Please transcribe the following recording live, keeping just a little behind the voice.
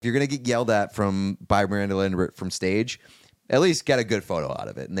if you're going to get yelled at by Miranda Lambert from stage, at least get a good photo out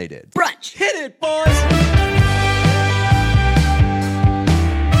of it. And they did. Brunch. Hit it, boys.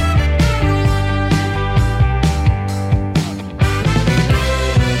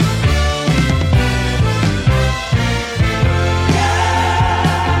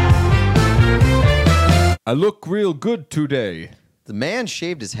 I look real good today. The man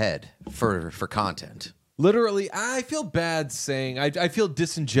shaved his head for content. Literally, I feel bad saying, I feel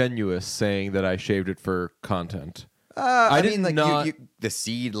disingenuous saying that I shaved it for content. I mean, like, the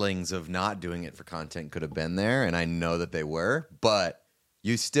seedlings of not doing it for content could have been there, and I know that they were, but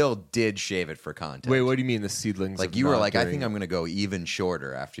you still did shave it for content. Wait, what do you mean the seedlings? Like, you were like, I think I'm going to go even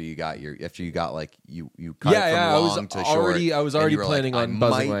shorter after you got you cut it from long to short. I was already planning on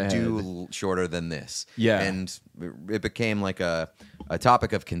buzzing my head. I might do shorter than this. Yeah. And it became like a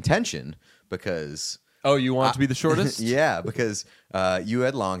topic of contention because... Oh, you want to be the shortest? Yeah, because you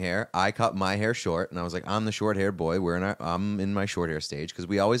had long hair. I cut my hair short, and I was like, I'm the short-haired boy. I'm in my short hair stage because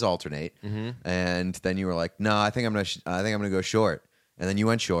we always alternate. Mm-hmm. And then you were like, no, I think I'm gonna go short. And then you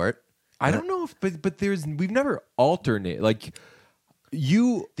went short. I don't know if, but we've never alternated. Like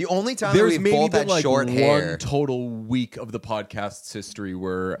you, the only time that we've both had like short hair, one total week of the podcast's history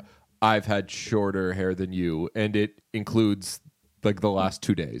where I've had shorter hair than you, and it includes like the last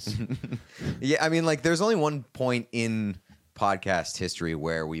 2 days. Yeah, I mean, like, there's only one point in podcast history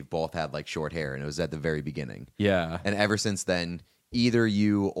where we've both had like short hair, and it was at the very beginning. Yeah, and ever since then, either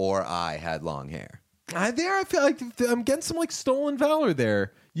you or I had long hair. I feel like I'm getting some like stolen valor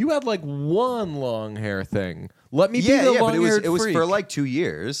there. You had like one long hair thing. Let me be the long hair freak. It was for like 2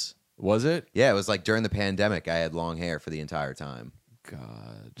 years. Was it? Yeah, it was like during the pandemic. I had long hair for the entire time.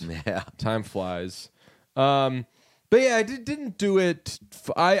 God, yeah, time flies. But yeah, I didn't do it.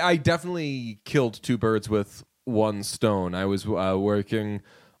 I definitely killed two birds with one stone. I was working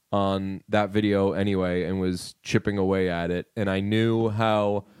on that video anyway and was chipping away at it, and I knew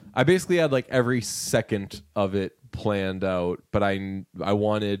how. I basically had like every second of it planned out, but I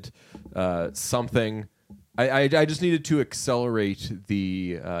wanted something. I just needed to accelerate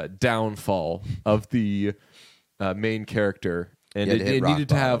the downfall of the main character, and it needed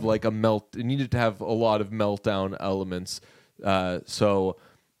to have like a melt. It needed to have a lot of meltdown elements. So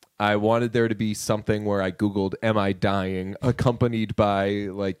I wanted there to be something where I Googled "Am I dying?" accompanied by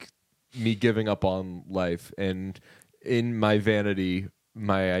like me giving up on life, and in my vanity.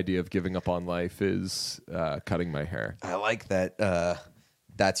 My idea of giving up on life is cutting my hair. I like that.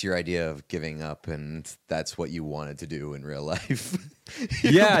 That's your idea of giving up, and that's what you wanted to do in real life.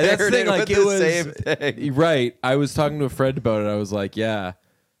 Yeah, that's the thing. Like it was same thing. Right. I was talking to a friend about it. I was like, "Yeah,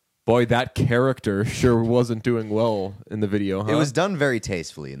 boy, that character sure wasn't doing well in the video." Huh? It was done very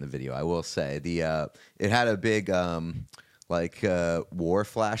tastefully in the video, I will say. It had a big war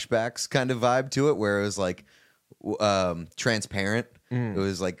flashbacks kind of vibe to it, where it was like transparent. It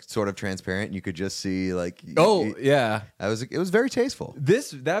was like sort of transparent. You could just see like. Yeah. It was very tasteful.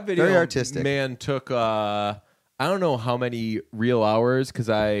 That video, very artistic. Man, took I don't know how many real hours because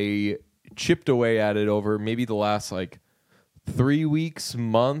I chipped away at it over maybe the last like 3 weeks,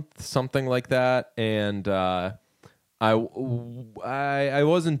 month, something like that, and I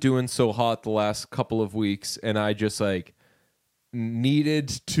wasn't doing so hot the last couple of weeks, and I just like needed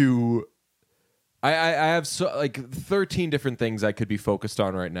to. I have 13 different things I could be focused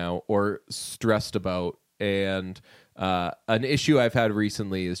on right now or stressed about, and an issue I've had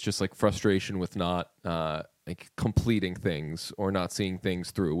recently is just like frustration with not like completing things or not seeing things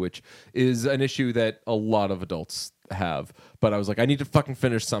through, which is an issue that a lot of adults have. But I was like, I need to fucking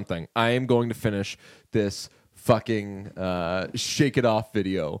finish something. I am going to finish this fucking Shake It Off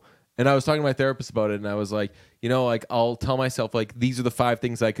video. And I was talking to my therapist about it, and I was like, like I'll tell myself like these are the 5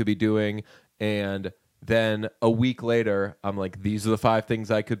 things I could be doing. And then a week later, I'm like, these are the 5 things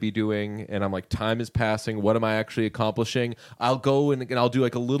I could be doing. And I'm like, time is passing. What am I actually accomplishing? I'll go and I'll do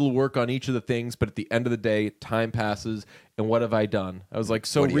like a little work on each of the things. But at the end of the day, time passes. And what have I done? I was like,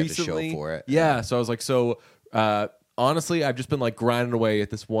 so what do you recently. have to show for it? Yeah. So I was like, honestly, I've just been like grinding away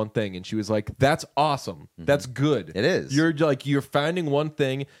at this one thing. And she was like, that's awesome. Mm-hmm. That's good. It is. You're finding one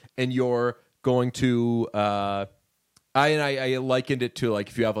thing and you're going to, I likened it to like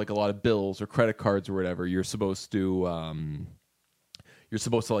if you have like a lot of bills or credit cards or whatever, you're supposed to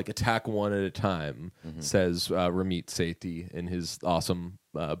like attack one at a time. Mm-hmm. Says Ramit Sethi in his awesome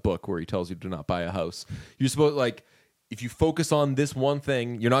book where he tells you to not buy a house. You're supposed like if you focus on this one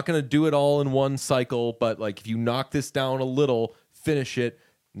thing, you're not going to do it all in one cycle, but like if you knock this down a little, finish it.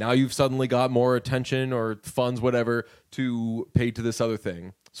 Now you've suddenly got more attention or funds, whatever, to pay to this other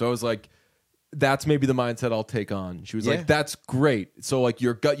thing. So I was like. that's maybe the mindset I'll take on. She was Yeah. like, that's great. So like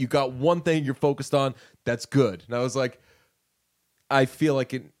you got one thing you're focused on. That's good. And I was like, I feel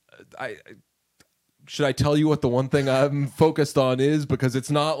like should I tell you what the one thing I'm focused on is? Because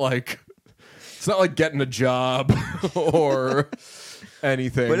it's not like getting a job or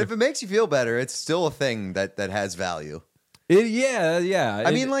anything. But if it makes you feel better, it's still a thing that has value. Yeah.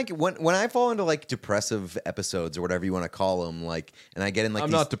 I mean, like when I fall into like depressive episodes or whatever you want to call them, like, and I get in like I'm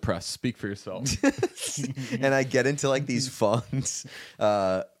these, not depressed. Speak for yourself. and I get into like these funds,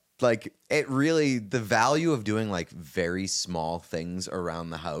 like it really the value of doing like very small things around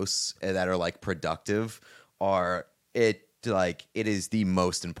the house that are like productive it is the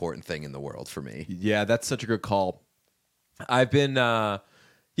most important thing in the world for me. Yeah, that's such a good call. I've been,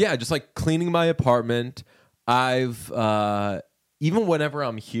 just like cleaning my apartment. I've even whenever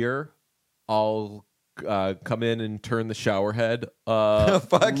I'm here, I'll come in and turn the shower head a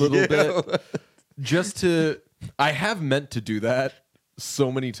little bit. I have meant to do that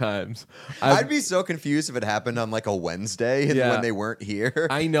so many times. I'd be so confused if it happened on like a Wednesday and when they weren't here.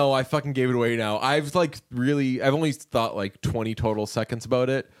 I know, I fucking gave it away now. I've only thought like 20 total seconds about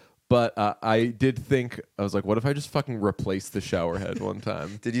it. But I did think, I was like, what if I just fucking replace the shower head one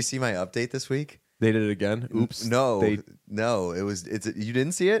time? Did you see my update this week? They did it again? Oops. No. You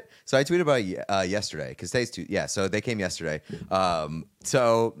didn't see it? So I tweeted about it yesterday because so they came yesterday.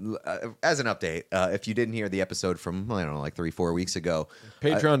 So as an update, if you didn't hear the episode from, I don't know, like 3-4 weeks ago.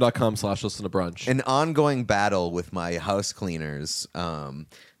 Patreon.com/listen-to-brunch. An ongoing battle with my house cleaners.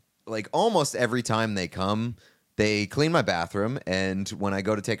 Like almost every time they come, they clean my bathroom, and when I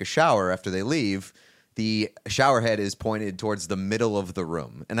go to take a shower after they leave, the shower head is pointed towards the middle of the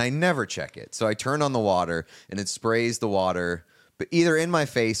room, and I never check it. So I turn on the water, and it sprays the water, but either in my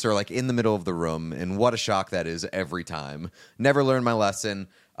face or like in the middle of the room, and what a shock that is every time. Never learned my lesson.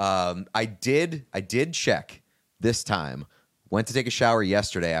 I did check this time. Went to take a shower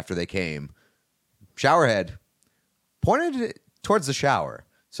yesterday after they came. Shower head pointed it towards the shower.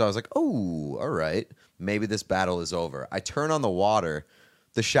 So I was like, oh, all right. Maybe this battle is over. I turn on the water.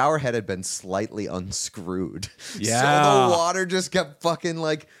 The shower head had been slightly unscrewed. Yeah. So the water just kept fucking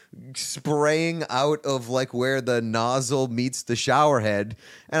like spraying out of like where the nozzle meets the shower head.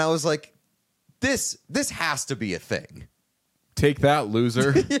 And I was like, this has to be a thing. Take that,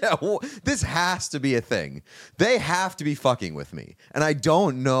 loser. Yeah, well, this has to be a thing. They have to be fucking with me. And I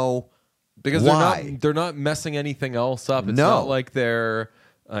don't know because why. they're not messing anything else up. It's not like they're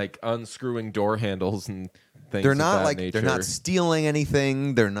like unscrewing door handles and things. They're not of that like nature. they're not stealing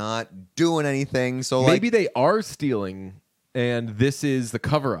anything. They're not doing anything. So maybe they are stealing, and this is the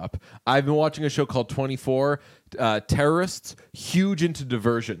cover up. I've been watching a show called 24. Terrorists huge into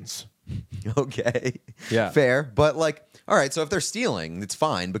diversions. Okay, Yeah, fair, but like, all right. So if they're stealing, it's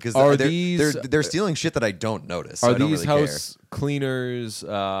fine because they're stealing shit that I don't notice. Are so these really house cleaners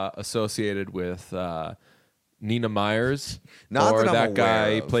associated with Nina Myers, Not or that I'm that aware guy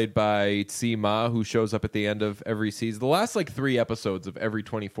of. played by Tsi Ma, who shows up at the end of every season? The last like 3 episodes of every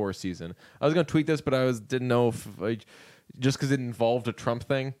 24 season. I was gonna tweet this, but didn't know if just because it involved a Trump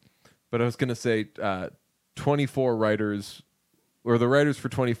thing. But I was gonna say 24 writers, or the writers for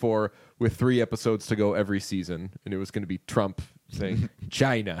 24 with 3 episodes to go every season, and it was gonna be Trump saying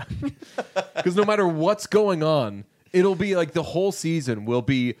China, because no matter what's going on, it'll be like the whole season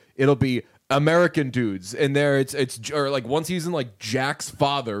it'll be American dudes, and there it's or like one season like Jack's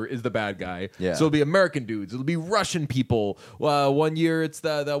father is the bad guy, Yeah. so it'll be American dudes. It'll be Russian people. One year it's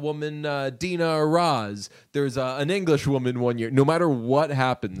the woman Dina Araz. There's an English woman one year. No matter what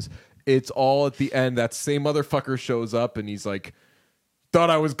happens, it's all at the end. That same motherfucker shows up, and he's like, "Thought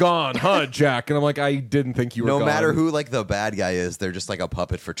I was gone, huh, Jack?" And I'm like, "I didn't think you were No gone." matter who like the bad guy is, they're just like a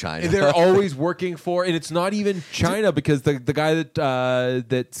puppet for China. They're always working for, and it's not even China, because the guy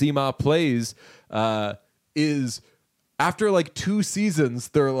that Zima plays is, after like 2 seasons,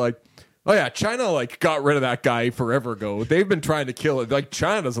 they're like, oh yeah, China like got rid of that guy forever ago. They've been trying to kill it. Like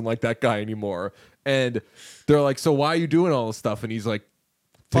China doesn't like that guy anymore, and they're like, so why are you doing all this stuff? And he's like,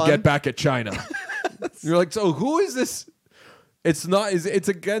 to Fun. get back at China. You're like, so who is this? It's not. It's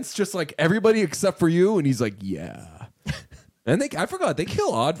against just like everybody except for you. And he's like, yeah. And I forgot they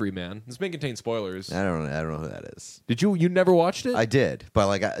kill Audrey, man. This may contain spoilers. I don't know who that is. Did you? You never watched it? I did, but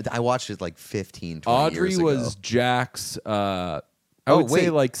like I watched it like 15, 20 Audrey years ago. was Jack's. I would say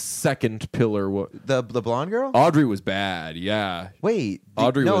like second pillar. The blonde girl. Audrey was bad. Yeah. Wait,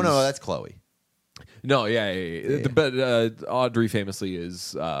 Audrey No, was- that's Chloe. No. Yeah. But Audrey famously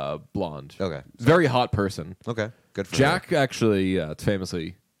is blonde. Okay, Very hot person. okay, good for Jack actually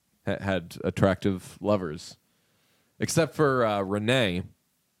famously had attractive lovers, except for Renee,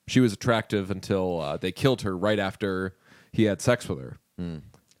 she was attractive until they killed her right after he had sex with her.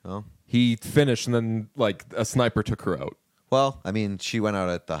 Oh. He finished, and then like a sniper took her out. Well, I mean, she went out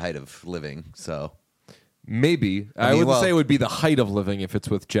at the height of living, so Maybe. I wouldn't say it would be the height of living if it's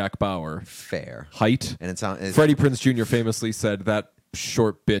with Jack Bauer. fair. Height. And it's Freddie Prinze Jr. famously said that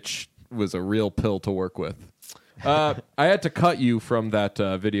short bitch was a real pill to work with. I had to cut you from that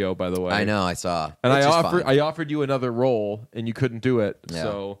video, by the way. I know, I saw. And Which is I fine. offered you another role, and you couldn't do it. Yeah.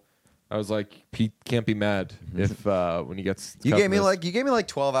 So I was like, Pete can't be mad if when he gets. You cut gave from me this. like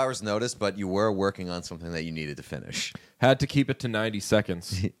 12 hours notice, but you were working on something that you needed to finish. Had to keep it to 90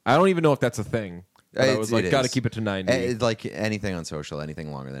 seconds. I don't even know if that's a thing. But I was like, got to keep it to 90. It's like anything on social,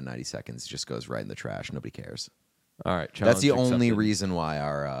 anything longer than 90 seconds just goes right in the trash. Nobody cares. All right, That's the challenge only accepted. reason why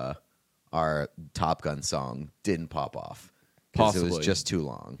our Top Gun song didn't pop off. Because it was Possibly. just too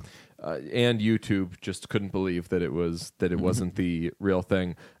long. And YouTube just couldn't believe that it wasn't the real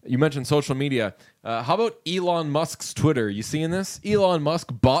thing. You mentioned social media. How about Elon Musk's Twitter? You seeing this? Elon Musk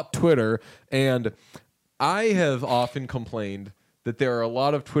bought Twitter, and I have often complained that there are a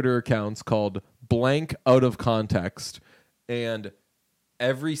lot of Twitter accounts called blank out of context, and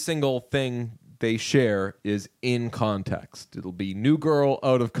every single thing they share is in context. It'll be new girl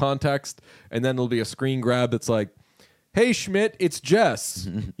out of context, and then there'll be a screen grab that's like, hey, Schmidt, it's Jess,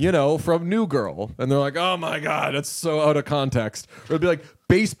 from New Girl. And they're like, oh, my God, that's so out of context. Or it'll be like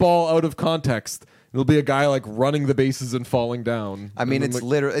baseball out of context. There'll be a guy like running the bases and falling down. I mean, And it's then,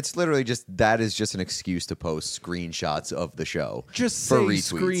 like, literally just that is just an excuse to post screenshots of the show. just for say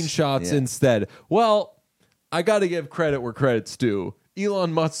retweets. screenshots Yeah. instead. Well, I got to give credit where credit's due.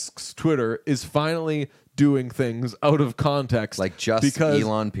 Elon Musk's Twitter is finally doing things out of context. Like just because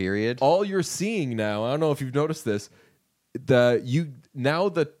Elon period. all you're seeing now, I don't know if you've noticed this, the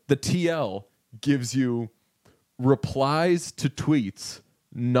TL gives you replies to tweets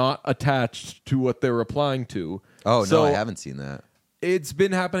not attached to what they're replying to. Oh, So no, I haven't seen that. it's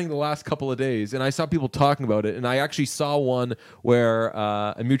been happening the last couple of days, and I saw people talking about it, and I actually saw one where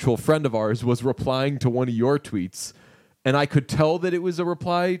a mutual friend of ours was replying to one of your tweets, and I could tell that it was a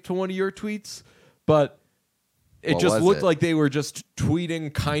reply to one of your tweets, but it What just was looked it? like they were just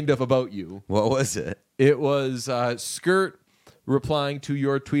tweeting kind of about you. What was it? It was Skirt replying to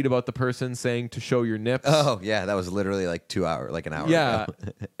your tweet about the person saying to show your nips. Oh, yeah, that was literally like an hour yeah, ago.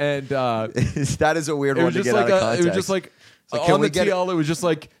 and That is a weird it one was to just get like out of context. it was just like like, can on we the get it- TL. It was just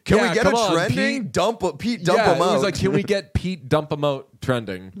like, Can yeah, we get come it on, trending? Pete. Dump him Yeah, out. it was like, can we get Pete dump him out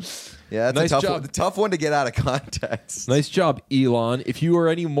trending? Yeah, that's Nice a tough job. one, tough one to get out of context. Nice job, Elon. If you were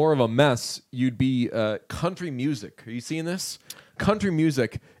any more of a mess, you'd be country music. Are you seeing this? Country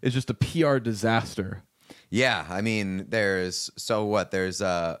music is just a PR disaster. Yeah, I mean, there's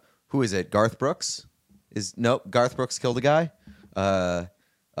who is it? Garth Brooks? Garth Brooks killed a guy.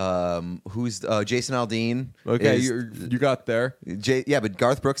 Who's Jason Aldean? Okay, is- you got there. but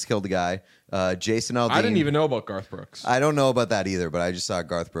Garth Brooks killed a guy. Jason Aldean. I didn't even know about Garth Brooks. I don't know about that either, but I just saw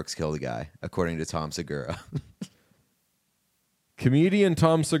Garth Brooks killed a guy, according to Tom Segura. Comedian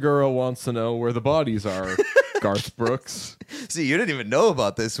Tom Segura wants to know where the bodies are. Garth Brooks. See, you didn't even know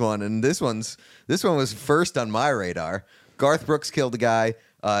about this one, and this one was first on my radar. Garth Brooks killed a guy.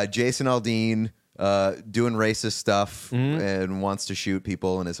 Jason Aldean doing racist stuff and wants to shoot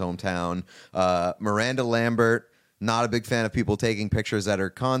people in his hometown. Miranda Lambert, not a big fan of people taking pictures at her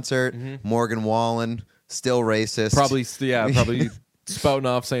concert. Morgan Wallen, still racist. Probably spouting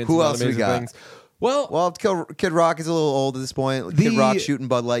off saying Who some else we amazing got? things. Well, Kid Rock is a little old at this point. Kid Rock shooting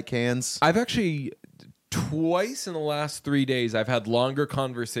Bud Light cans. I've actually twice in the last 3 days I've had longer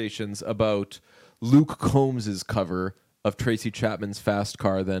conversations about Luke Combs's cover of Tracy Chapman's Fast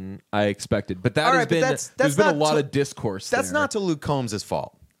Car than I expected. But that All has right, but been that's there's been a not lot to- of discourse. That's there. not to Luke Combs'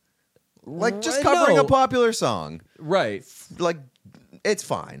 fault. Like, just I covering know. a popular song. right. Like, it's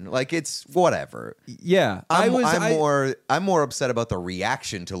fine. Like, it's whatever. Yeah, I'm more upset about the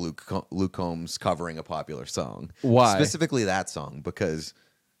reaction to Luke Combs covering a popular song. Why? Specifically that song, because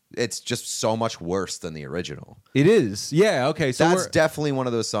it's just so much worse than the original. It is. Yeah. Okay. So That's definitely one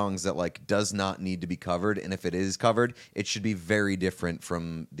of those songs that like does not need to be covered, and if it is covered, it should be very different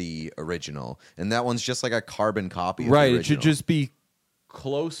from the original. And that one's just like a carbon copy. Of right. the It should original. just be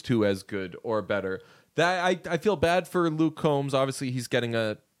close to as good or better. That I feel bad for Luke Combs. Obviously, he's getting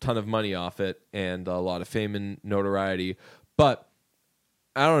a ton of money off it and a lot of fame and notoriety. But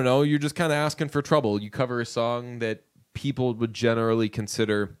I don't know. You're just kind of asking for trouble. You cover a song that people would generally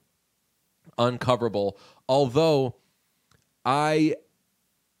consider uncoverable. Although I've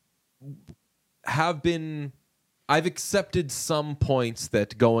accepted some points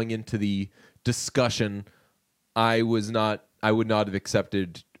that going into the discussion I would not have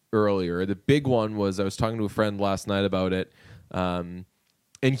accepted earlier. The big one was I was talking to a friend last night about it, and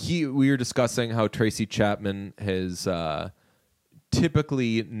we were discussing how Tracy Chapman has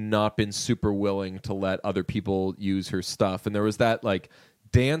typically not been super willing to let other people use her stuff, and there was that like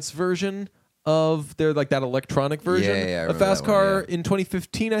dance version of their like that electronic version of Fast Car in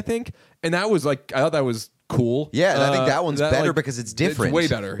 2015, I think, and that was like I thought that was cool. Yeah, and I think that one's better like, because it's different. It's way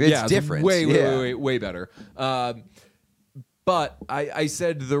better. It's different. Way better. But I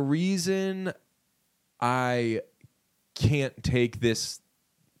said the reason I can't take this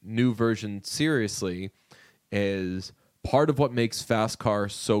new version seriously is part of what makes Fast Car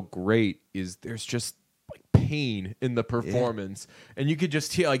so great is there's just like pain in the performance, and you could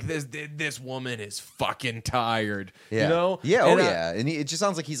just hear like this woman is fucking tired. You know? Yeah. And it just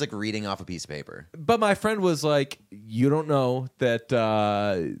sounds like he's like reading off a piece of paper. But my friend was like, "You don't know that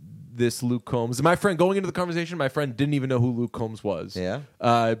this Luke Combs." My friend going into the conversation, my friend didn't even know who Luke Combs was. Yeah.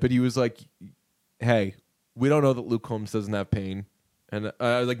 But he was like, "Hey, we don't know that Luke Combs doesn't have pain." And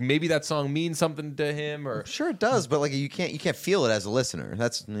like maybe that song means something to him, or I'm sure it does, but like you can't feel it as a listener.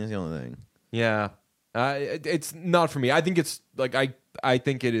 That's the only thing. Yeah, it's not for me. I think it's like I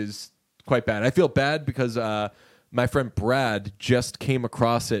think it is quite bad. I feel bad because my friend Brad just came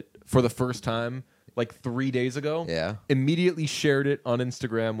across it for the first time like 3 days ago. Yeah, immediately shared it on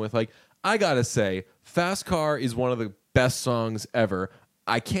Instagram with like, I gotta say, Fast Car is one of the best songs ever.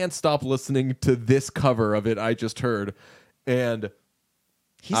 I can't stop listening to this cover of it I just heard, and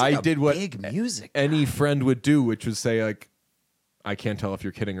he's like I did what big music any guy. friend would do, which was say like, I can't tell if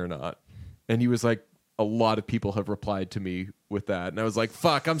you're kidding or not. And he was like, a lot of people have replied to me with that, and I was like,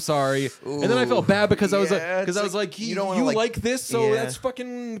 "Fuck, I'm sorry." Ooh, and then I felt bad because I was like, you like this, so that's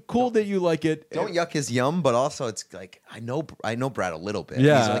fucking cool that you like it. Don't yuck his yum, but also it's like I know Brad a little bit.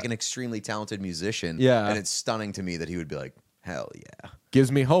 Yeah. He's like an extremely talented musician. Yeah, and it's stunning to me that he would be like, hell yeah.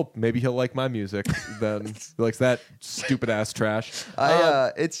 Gives me hope. Maybe he'll like my music. Then he likes that stupid ass trash.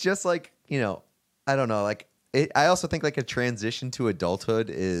 It's just like, I don't know. Like I also think like a transition to adulthood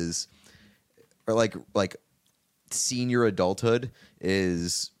is, or like senior adulthood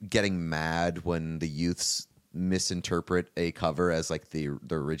is getting mad when the youths misinterpret a cover as like the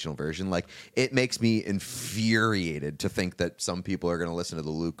original version. Like it makes me infuriated to think that some people are going to listen to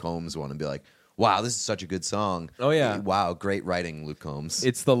the Luke Combs one and be like, wow, this is such a good song. Oh, yeah. Wow, great writing, Luke Combs.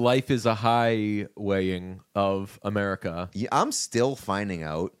 It's the life is a highwaying of America. Yeah, I'm still finding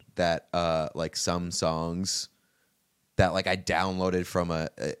out that like some songs that like I downloaded from a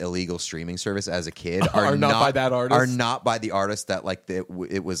illegal streaming service as a kid are not by that artist. Are not by the artist that like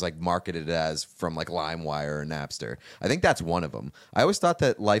it was like marketed as from like LimeWire or Napster. I think that's one of them. I always thought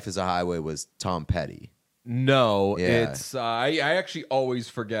that Life is a Highway was Tom Petty. No, Yeah. it's I actually always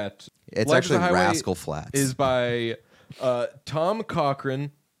forget. It's Life actually is a Highway Rascal Flatts. Is by Tom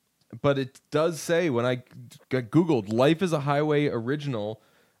Cochran, but it does say when I Googled Life is a Highway original,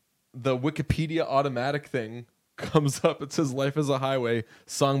 the Wikipedia automatic thing comes up. It says Life is a Highway,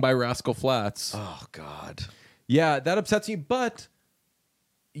 sung by Rascal Flatts. Oh, God. Yeah, that upsets me, but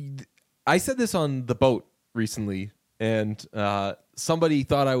I said this on the boat recently, and somebody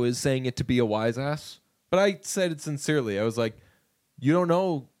thought I was saying it to be a wise ass, but I said it sincerely. I was like, you don't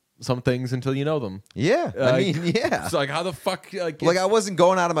know some things until you know them. Yeah. I mean, yeah. It's like, how the fuck? Like I wasn't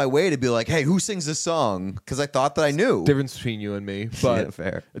going out of my way to be like, hey, who sings this song? Because I thought that I knew. Difference between you and me. But yeah,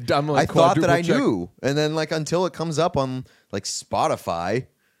 fair. I'm like, I thought that I knew. And then like until it comes up on like Spotify,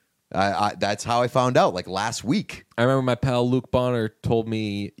 I that's how I found out, like last week. I remember my pal Luke Bonner told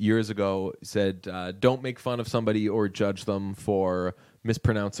me years ago, said, don't make fun of somebody or judge them for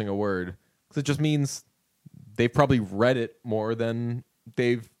mispronouncing a word. Because it just means they've probably read it more than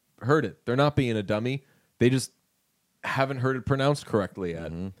they've heard it. They're not being a dummy. They just haven't heard it pronounced correctly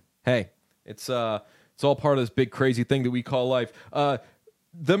yet. Mm-hmm. Hey, it's all part of this big crazy thing that we call life.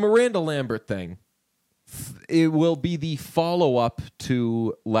 The Miranda Lambert thing. It will be the follow-up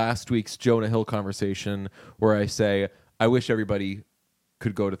to last week's Jonah Hill conversation where I say, I wish everybody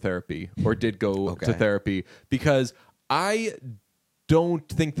could go to therapy or did go to therapy, because I don't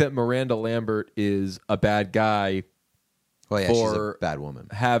think that Miranda Lambert is a bad guy. Well, yeah, she's a bad woman.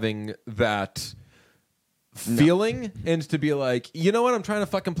 Having that feeling and to be like, you know what, I'm trying to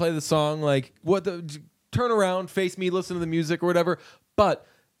fucking play the song. Like, turn around, face me, listen to the music or whatever. But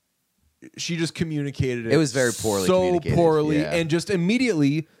she just communicated it. It was very poorly communicated. So poorly, and just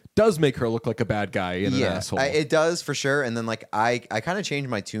immediately does make her look like a bad guy and an asshole. It does for sure. And then like I kind of changed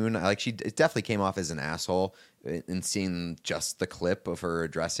my tune. It definitely came off as an asshole in seeing just the clip of her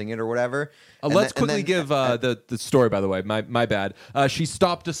addressing it or whatever. Let's quickly give the story, by the way. My bad. She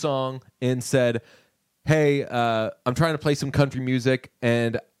stopped a song and said, hey, I'm trying to play some country music,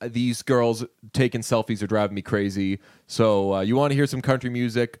 and these girls taking selfies are driving me crazy. So you want to hear some country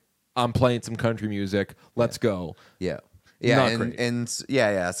music? I'm playing some country music. Let's go. Yeah. Not and, great. and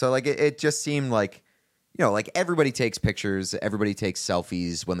yeah. So like it just seemed like, you know, like everybody takes pictures, everybody takes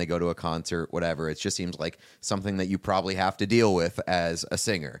selfies when they go to a concert, whatever. It just seems like something that you probably have to deal with as a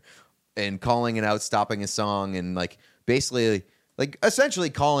singer. And calling it out, stopping a song, and like basically like essentially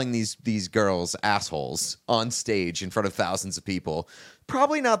calling these girls assholes on stage in front of thousands of people.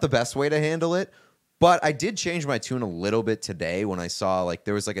 Probably not the best way to handle it. But I did change my tune a little bit today when I saw like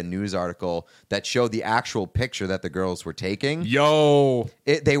there was like a news article that showed the actual picture that the girls were taking. Yo,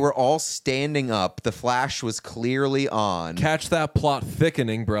 They were all standing up. The flash was clearly on. catch that plot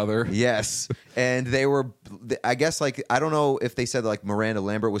thickening, brother. Yes. And they were, I guess, like, I don't know if they said like Miranda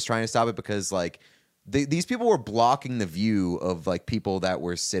Lambert was trying to stop it because like these people were blocking the view of like people that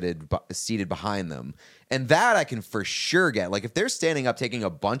were seated behind them. And that I can for sure get. Like if they're standing up taking a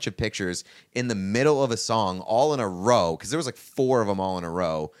bunch of pictures in the middle of a song all in a row, because there was like 4 of them all in a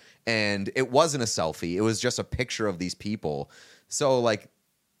row, and it wasn't a selfie. It was just a picture of these people. So like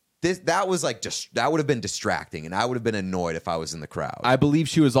that was like just that would have been distracting, and I would have been annoyed if I was in the crowd. I believe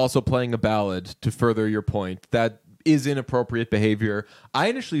she was also playing a ballad to further your point. That is inappropriate behavior. I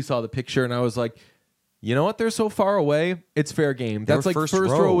initially saw the picture and I was like, you know what? They're so far away. It's fair game. They That's were like first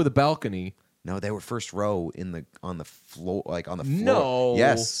first row. row with a balcony. No, they were first row on the floor, like on the floor. No.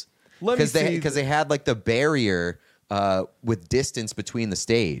 Yes, Let me because see. they had like the barrier with distance between the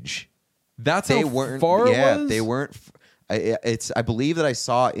stage. That's They how weren't. far Yeah, it was? they weren't. I believe that I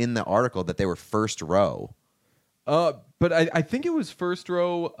saw in the article that they were first row. But I think it was first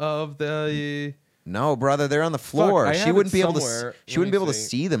row of the... No, brother, they're on the floor. I she have it wouldn't be able to. somewhere. She Let wouldn't be me able to see.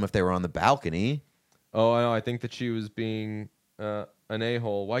 see them if they were on the balcony. Oh, I know. I think that she was being an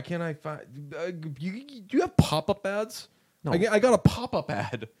a-hole. Why can't I find... do you have pop-up ads? No. I got a pop-up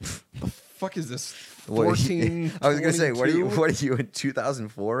ad. The fuck is this? What are you- 14, I was gonna say, what are you? 22? What are you in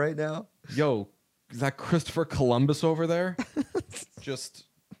 2004 right now? Yo, is that Christopher Columbus over there? Just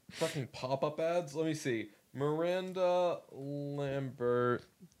fucking pop-up ads? Let me see. Miranda Lambert.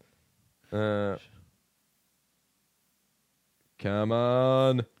 Come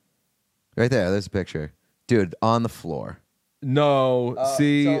on. Right there. There's a picture, dude, on the floor. No,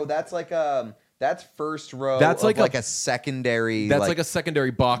 see. so that's like that's first row. That's of like a secondary. That's like a secondary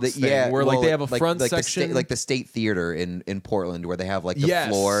box thing where well, like they have a like- front like section. like the State Theater in Portland, where they have like the Yes,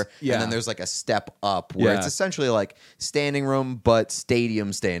 floor, yeah. and then there's like a step up where Yeah. it's essentially like standing room, but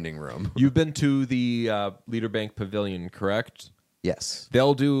stadium standing room. You've been to the Leader Bank Pavilion, correct? Yes.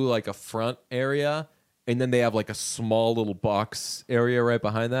 They'll do like a front area, and then they have like a small little box area right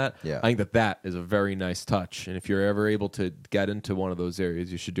behind that. Yeah. I think that is a very nice touch. And if you're ever able to get into one of those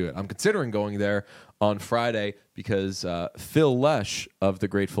areas, you should do it. I'm considering going there on Friday because Phil Lesh of the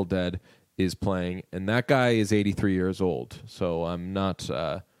Grateful Dead is playing, and that guy is 83 years old. So I'm not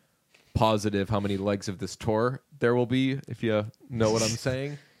positive how many legs of this tour there will be, if you know what I'm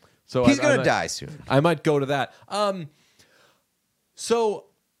saying. So He's I gonna might- die soon. I might go to that. So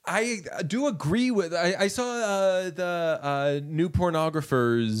I do agree with. I saw the new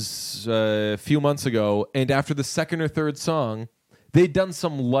Pornographers a few months ago, and after the second or third song, they'd done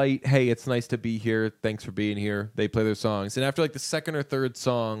some light. Hey, it's nice to be here. Thanks for being here. They play their songs, and after like the second or third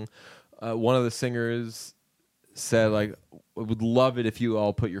song, one of the singers said like, "I would love it if you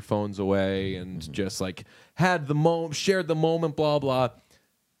all put your phones away and just like had the moment, shared the moment, blah blah."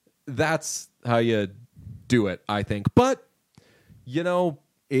 That's how you do it, I think. But you know,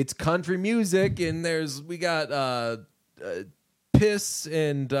 it's country music, and we got piss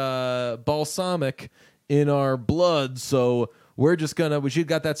and balsamic in our blood, so we should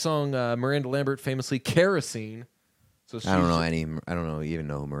got that song Miranda Lambert famously Kerosene. So I don't know even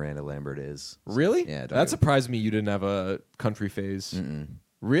know who Miranda Lambert is. Really? Yeah, that surprised me. You didn't have a country phase.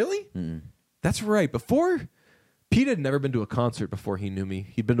 Really? That's right. Before Pete had never been to a concert before he knew me.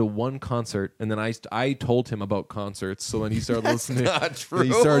 He'd been to one concert, and then I told him about concerts. So then he started listening. not true.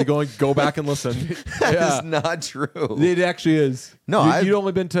 He started going, go back and listen. That is not true. It actually is. No, you'd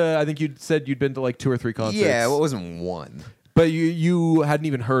only been to. I think you said you'd been to like 2 or 3 concerts. Yeah, it wasn't one. but you hadn't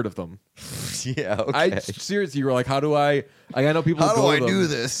even heard of them. Yeah, okay. I seriously, you were like, how do I know people. How go do I to them. do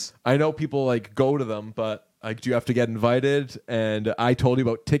this? I know people like go to them, but like, do you have to get invited? And I told you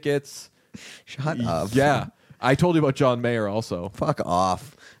about tickets. Shut up. Yeah. I told you about John Mayer also. Fuck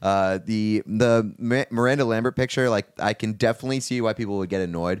off. The Miranda Lambert picture, like, I can definitely see why people would get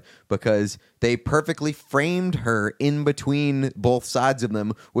annoyed because they perfectly framed her in between both sides of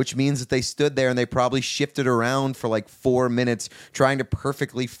them, which means that they stood there and they probably shifted around for like 4 minutes trying to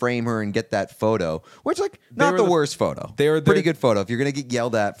perfectly frame her and get that photo, which, like, not the worst photo. They were pretty good photo. If you're gonna get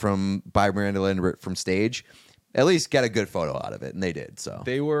yelled at by Miranda Lambert from stage, at least get a good photo out of it, and they did. So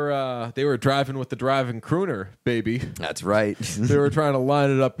they were driving with the driving crooner, baby. That's right. They were trying to line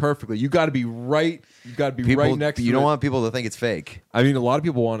it up perfectly. You got to be right. You got to be right next to it. You don't want people to think it's fake. I mean, a lot of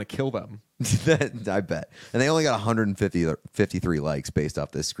people want to kill them. I bet. And they only got 153 likes based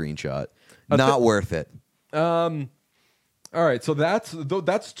off this screenshot. Not worth it. All right, so that's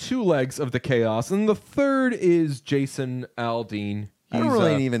 2 legs of the chaos, and the third is Jason Aldean. I don't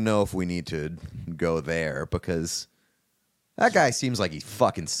really even know if we need to go there because that guy seems like he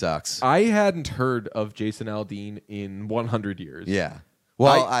fucking sucks. I hadn't heard of Jason Aldean in 100 years. Yeah.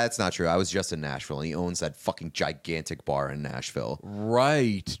 Well, that's not true. I was just in Nashville, and he owns that fucking gigantic bar in Nashville.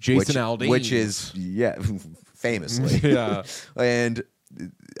 Right. Jason Aldean. Which is, famously. Yeah. And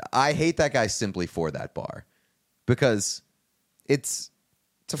I hate that guy simply for that bar because it's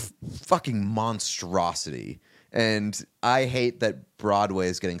a fucking monstrosity. And I hate that Broadway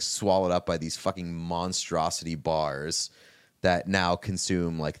is getting swallowed up by these fucking monstrosity bars that now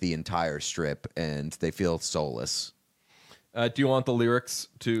consume like the entire strip, and they feel soulless. Do you want the lyrics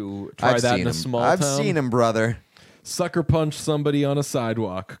to try that in a small town? I've seen him, brother. Sucker punch somebody on a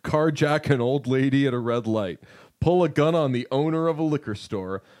sidewalk. Carjack an old lady at a red light. Pull a gun on the owner of a liquor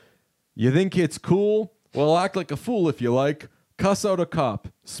store. You think it's cool? Well, act like a fool if you like. Cuss out a cop.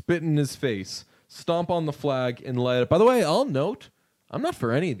 Spit in his face. Stomp on the flag and light it. By the way, I'll note, I'm not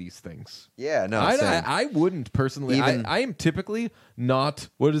for any of these things. Yeah, no, I wouldn't personally. I am typically not,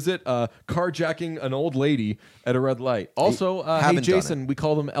 carjacking an old lady at a red light. Also, hey, Jason, we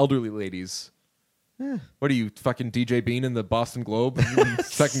call them elderly ladies. What are you, fucking DJ Bean in the Boston Globe in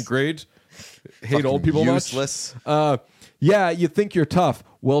second grade? Hate old people useless. Much? Yeah, you think you're tough.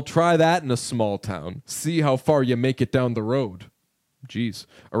 Well, try that in a small town. See how far you make it down the road. Jeez.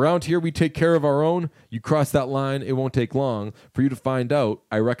 Around here, we take care of our own. You cross that line, it won't take long. For you to find out,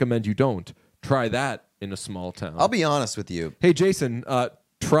 I recommend you don't. Try that in a small town. I'll be honest with you. Hey, Jason,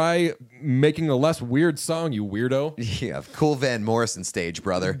 try making a less weird song, you weirdo. Yeah, cool Van Morrison stage,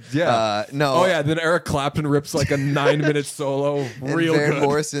 brother. Yeah. No. Oh, yeah, then Eric Clapton rips like a 9-minute solo real Van good.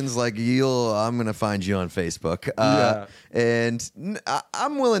 Morrison's like, I'm going to find you on Facebook. And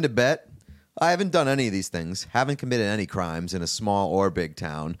I'm willing to bet. I haven't done any of these things, haven't committed any crimes in a small or big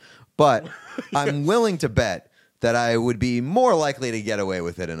town, but I'm willing to bet that I would be more likely to get away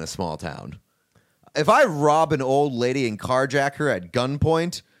with it in a small town. If I rob an old lady and carjack her at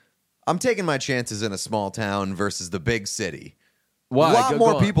gunpoint, I'm taking my chances in a small town versus the big city. Why? A lot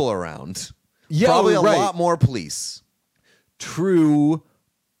more people around. Yeah, probably a right. lot more police. True,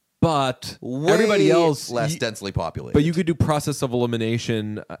 but everybody else less densely populated. But you could do process of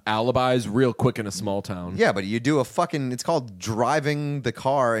elimination alibis real quick in a small town. Yeah, but you do it's called driving the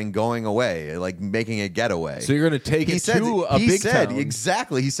car and going away, like making a getaway. So you're going to take it to a big town.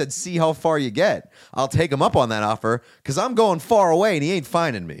 Exactly. He said, see how far you get. I'll take him up on that offer because I'm going far away and he ain't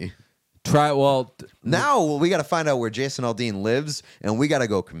finding me. Now we got to find out where Jason Aldean lives, and we got to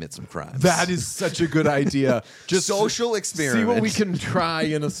go commit some crimes. That is such a good idea. Just social experiment. See what we can try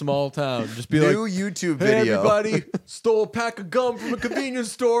in a small town. Just be new like, YouTube hey, video. Everybody, stole a pack of gum from a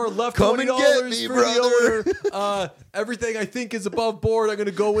convenience store, left Come $20 and get me, for brother. the owner. Everything I think is above board. I'm going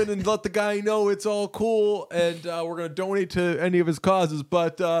to go in and let the guy know it's all cool, and we're going to donate to any of his causes.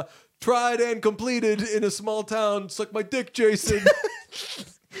 But tried and completed in a small town. Suck my dick, Jason.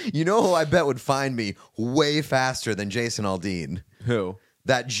 You know who I bet would find me way faster than Jason Aldean? Who?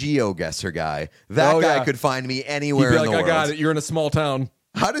 That GeoGuessr guy. That guy could find me anywhere He'd be in the like, world. I got it. You're in a small town.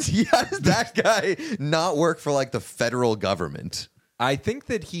 How does that guy not work for like the federal government? I think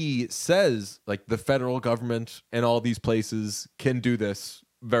that he says like the federal government and all these places can do this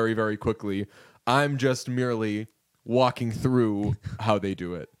very, very quickly. I'm just merely walking through how they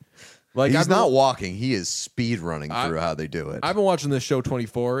do it. Like he's not walking; he is speed running through how they do it. I've been watching this show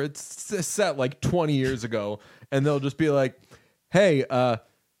 24. It's set like 20 years ago, and they'll just be like, "Hey,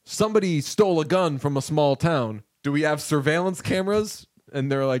 somebody stole a gun from a small town. Do we have surveillance cameras?" And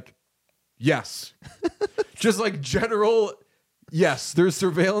they're like, "Yes." Just like general, yes. There's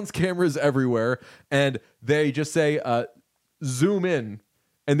surveillance cameras everywhere, and they just say, "Zoom in."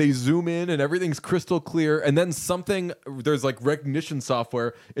 And they zoom in and everything's crystal clear. And then there's like recognition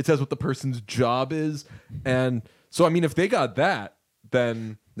software. It says what the person's job is. And so, I mean, if they got that,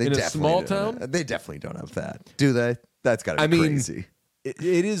 then They in a definitely small don't. town? They definitely don't have that, do they? That's got to be I mean, crazy. It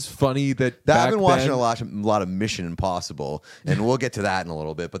is funny that I've back been watching then, a lot of Mission Impossible, and we'll get to that in a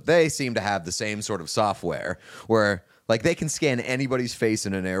little bit. But they seem to have the same sort of software where, like, they can scan anybody's face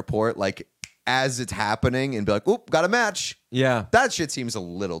in an airport, like as it's happening, and be like, "Oop, got a match." Yeah, That shit seems a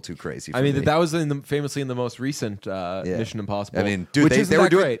little too crazy. For I mean me. that was famously in the most recent Mission Impossible. I mean, dude, which they isn't were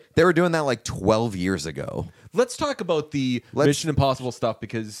that doing great. they were doing that like 12 years ago. Let's talk about the Mission Impossible stuff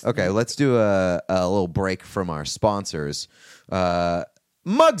because Okay, let's do a little break from our sponsors.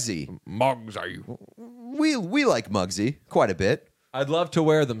 Muggsy. mugs are you? We like Muggsy quite a bit. I'd love to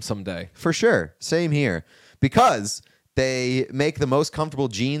wear them someday. For sure. Same here. Because they make the most comfortable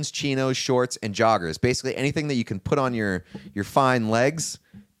jeans, chinos, shorts, and joggers. Basically anything that you can put on your fine legs,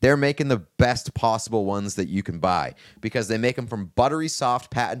 they're making the best possible ones that you can buy. Because they make them from buttery soft,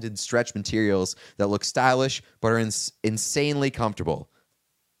 patented stretch materials that look stylish but are insanely comfortable.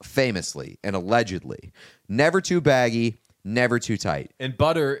 Famously and allegedly. Never too baggy, never too tight. And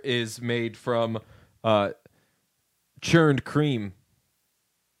butter is made from churned cream.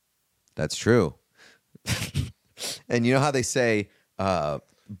 That's true. And you know how they say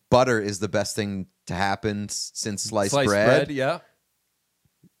butter is the best thing to happen since sliced bread? Yeah.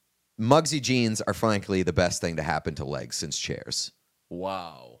 Muggsy jeans are frankly the best thing to happen to legs since chairs.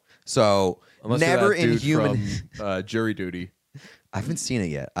 Wow. So Unless never you're that in dude human. from, jury duty. I haven't seen it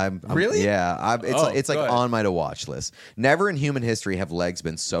yet. I'm Really? Yeah, it's go like ahead. on my to watch list. Never in human history have legs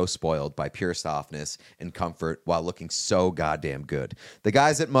been so spoiled by pure softness and comfort while looking so goddamn good. The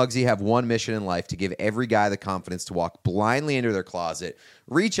guys at Muggsy have one mission in life: to give every guy the confidence to walk blindly into their closet,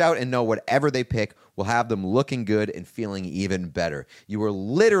 reach out, and know whatever they pick will have them looking good and feeling even better. You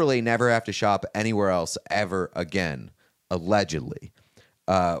will literally never have to shop anywhere else ever again. Allegedly,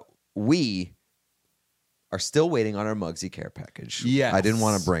 we are still waiting on our Muggsy care package. Yes. I didn't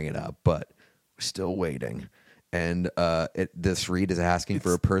want to bring it up, but we're still waiting. And this read is asking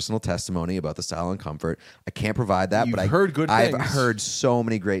for a personal testimony about the style and comfort. I can't provide that, You've but heard good I've things. heard so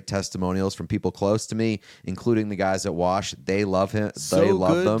many great testimonials from people close to me, including the guys at Wash. They love him. So They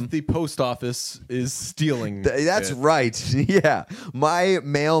love good, them. the post office is stealing. That's it. right. Yeah. My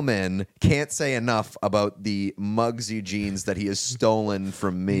mailman can't say enough about the Muggsy jeans that he has stolen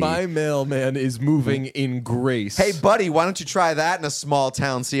from me. My mailman is moving in grace. Hey, buddy, why don't you try that in a small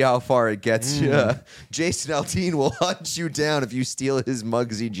town, see how far it gets you? Jason Aldean will hunt you down if you steal his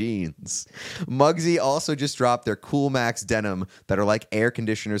Muggsy jeans. Muggsy also just dropped their Cool Max denim that are like air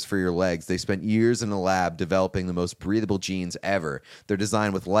conditioners for your legs. They spent years in a lab developing the most breathable jeans ever. They're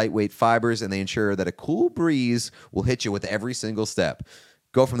designed with lightweight fibers, and they ensure that a cool breeze will hit you with every single step.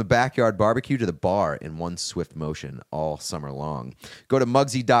 Go from the backyard barbecue to the bar in one swift motion all summer long. Go to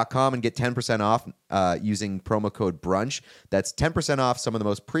Muggsy.com and get 10% off using promo code BRUNCH. That's 10% off some of the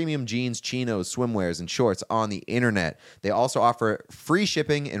most premium jeans, chinos, swimwears, and shorts on the internet. They also offer free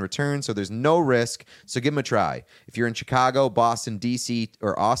shipping and returns, so there's no risk. So give them a try. If you're in Chicago, Boston, D.C.,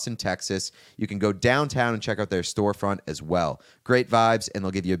 or Austin, Texas, you can go downtown and check out their storefront as well. Great vibes, and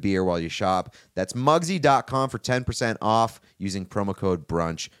they'll give you a beer while you shop. That's Muggsy.com for 10% off using promo code BRUNCH.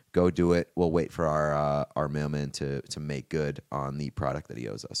 Go do it. We'll wait for our mailman to make good on the product that he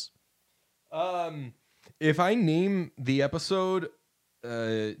owes us. If I name the episode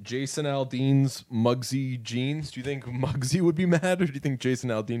Jason Aldean's Muggsy jeans, do you think Muggsy would be mad, or do you think Jason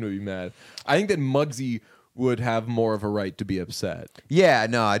Aldean would be mad? I think that Muggsy would have more of a right to be upset. Yeah,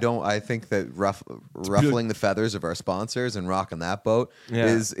 no, I don't. I think that ruffling the feathers of our sponsors and rocking that boat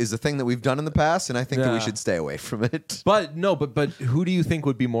is a thing that we've done in the past, and I think that we should stay away from it. But no, but who do you think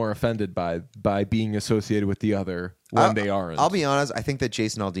would be more offended by being associated with the other when they aren't? I'll be honest. I think that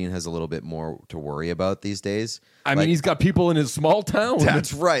Jason Aldean has a little bit more to worry about these days. I mean, he's got people in his small town.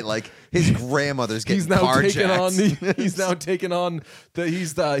 That's right. Like his grandmother's getting He's now taking on carjacked. he's now taking on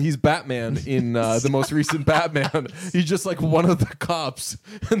he's Batman in the most recent Batman. He's just like one of the cops,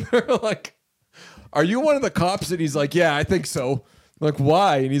 and they're like, "Are you one of the cops?" And he's like, "Yeah, I think so." Like,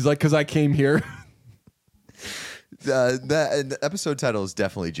 why? And he's like, "Because I came here." The episode title is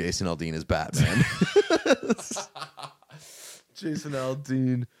definitely Jason Aldean as Batman. Jason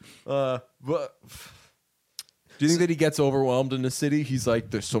Aldean. But do you think that he gets overwhelmed in the city? He's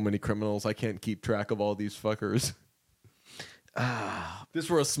like, there's so many criminals, I can't keep track of all these fuckers. If this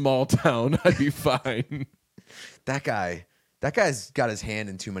were a small town, I'd be fine. That guy's got his hand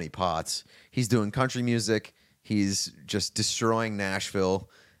in too many pots. He's doing country music. He's just destroying Nashville,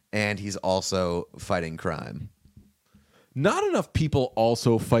 and he's also fighting crime. not enough people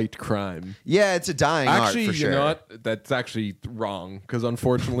also fight crime. Yeah, it's a dying Actually, art for sure. you know what? That's actually wrong because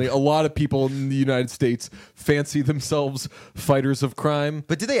unfortunately, a lot of people in the United States fancy themselves fighters of crime.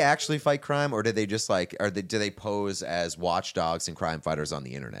 But do they actually fight crime, or do they just do they pose as watchdogs and crime fighters on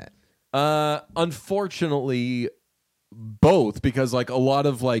the internet? Unfortunately, both, because like a lot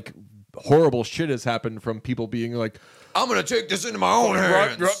of like horrible shit has happened from people being like, I'm gonna take this into my own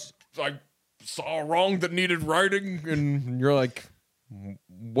hands. I saw a wrong that needed righting, and you're like,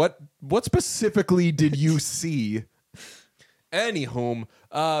 what specifically did you see? Anywho,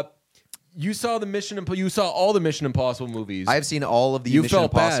 you saw you saw all the Mission Impossible movies. I've seen all of the you Mission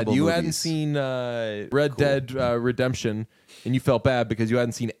felt Impossible bad. You movies. hadn't seen Red Dead Redemption, and you felt bad because you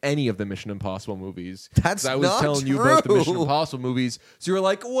hadn't seen any of the Mission Impossible movies. That's I was not telling you about the true. Mission Impossible movies, so you were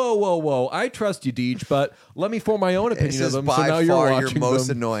like, whoa, I trust you, Deej, but let me form my own opinion This of is them. by So now far you're your watching most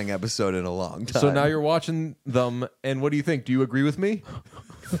them. annoying episode in a long time. So now you're watching them, and what do you think? Do you agree with me?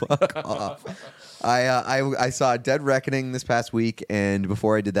 Fuck off. I saw Dead Reckoning this past week, and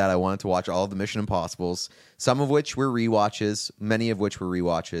before I did that, I wanted to watch all of the Mission Impossibles, some of which were rewatches, many of which were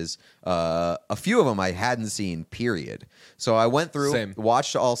rewatches. A few of them I hadn't seen, period. So I went through, Same.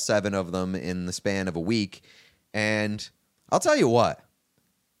 watched all 7 of them in the span of a week, and I'll tell you what,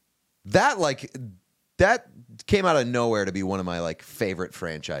 that came out of nowhere to be one of my like favorite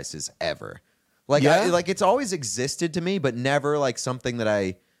franchises ever. Like, Yeah? it's always existed to me, but never like something that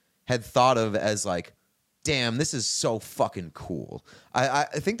I had thought of as like, damn, this is so fucking cool. I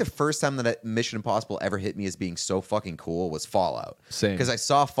think the first time that Mission Impossible ever hit me as being so fucking cool was Fallout. Same. Because I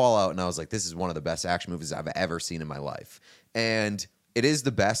saw Fallout and I was like, this is one of the best action movies I've ever seen in my life. And it is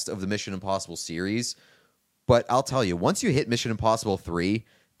the best of the Mission Impossible series. But I'll tell you, once you hit Mission Impossible 3,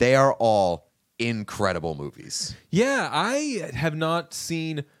 they are all incredible movies. Yeah, I have not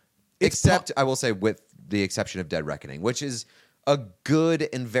seen... Except, I will say, with the exception of Dead Reckoning, which is a good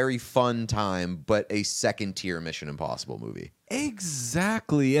and very fun time, but a second-tier Mission Impossible movie.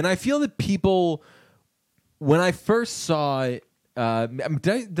 Exactly. And I feel that people, when I first saw it,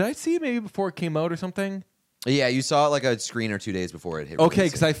 did I see it maybe before it came out or something? Yeah, you saw it like a screen or 2 days before it hit. Okay,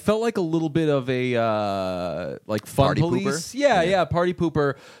 release. because I felt like a little bit of a like fun Party police. pooper? Yeah, party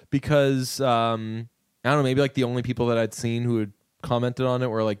pooper. Because I don't know, maybe like the only people that I'd seen who had commented on it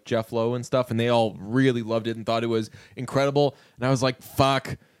were like Jeff Lowe and stuff, and they all really loved it and thought it was incredible. And I was like,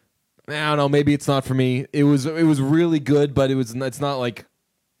 fuck, I don't know, maybe it's not for me. It was really good, but it's not like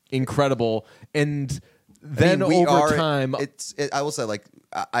incredible. And then over time, I will say, like,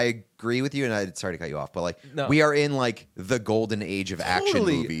 I agree with you, and I'm sorry to cut you off, but like, No. we are in like the golden age of action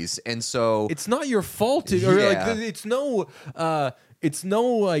Totally. movies, and so it's not your fault. Or Yeah. like, it's no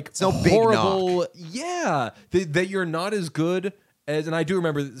like no big horrible. knock. Yeah, that you're not as good as. And I do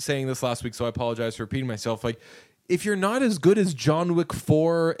remember saying this last week, so I apologize for repeating myself. Like, if you're not as good as John Wick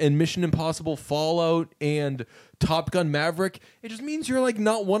 4 and Mission Impossible Fallout and Top Gun Maverick, it just means you're like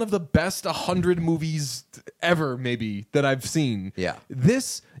not one of the best 100 movies ever, maybe, that I've seen. Yeah.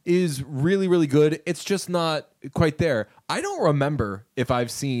 This is really, really good. It's just not quite there. I don't remember if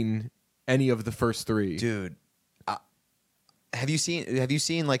I've seen any of the first 3. dude, have you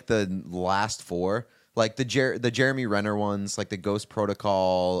seen like the last 4? Like the Jeremy Renner ones, like the Ghost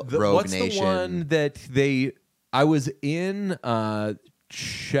Protocol, Rogue What's Nation. the one that I was in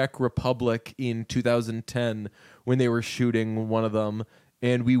Czech Republic in 2010 when they were shooting one of them,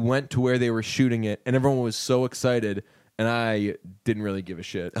 and we went to where they were shooting it, and everyone was so excited, and I didn't really give a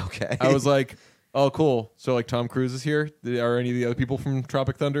shit. Okay. I was like, oh, cool. So like Tom Cruise is here? Are any of the other people from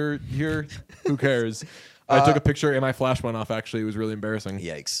Tropic Thunder here? Who cares? I took a picture and my flash went off, actually. It was really embarrassing.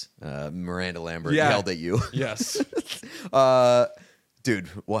 Yikes! Miranda Lambert Yeah. yelled at you. Yes. Dude,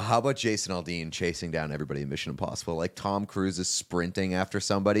 well, how about Jason Aldean chasing down everybody in Mission Impossible? Like Tom Cruise is sprinting after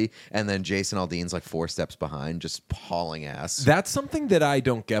somebody, and then Jason Aldean's like 4 steps behind, just hauling ass. That's something that I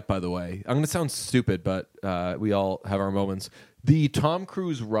don't get, by the way. I'm going to sound stupid, but we all have our moments. The Tom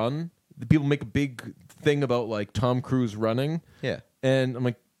Cruise run, the people make a big thing about like Tom Cruise running. Yeah. And I'm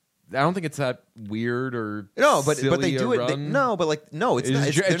like, I don't think it's that weird or No, but silly they do a it. Run. It's It's not. ju- they're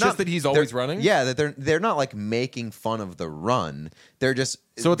it's just not- that he's always running? Yeah, that they're not like making fun of the run. They're just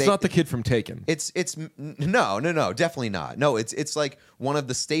So it's not the kid from Taken. It's no, definitely not. No, it's like one of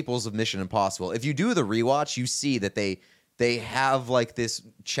the staples of Mission Impossible. If you do the rewatch, you see that they have like this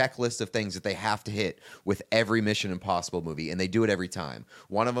checklist of things that they have to hit with every Mission Impossible movie, and they do it every time.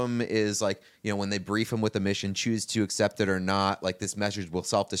 One of them is like, when they brief them with the mission, choose to accept it or not, like this message will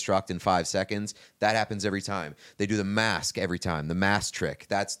self-destruct in 5 seconds. That happens every time. They do the mask every time, the mask trick.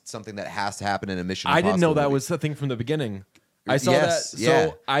 That's something that has to happen in a Mission I Impossible didn't know that movie. was the thing from the beginning. I saw Yes, that. yeah.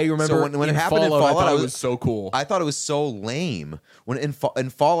 So I remember So when it happened in Fallout, I Fallout, thought it was so cool. I thought it was so lame. When in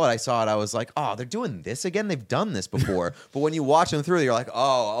Fallout, I saw it, I was like, oh, they're doing this again? They've done this before. But when you watch them through, you're like,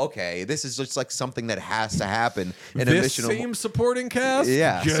 oh, okay, this is just like something that has to happen in a this mission. same supporting cast?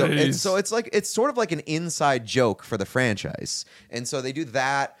 Yeah. Jeez. So it's like it's sort of like an inside joke for the franchise. And so they do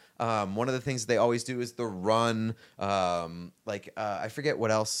that. One of the things they always do is the run. I forget what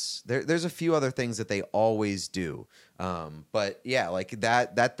else. There's a few other things that they always do. But yeah, like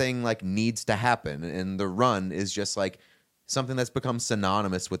that thing like needs to happen, and the run is just like something that's become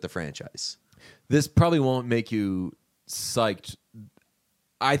synonymous with the franchise. This probably won't make you psyched.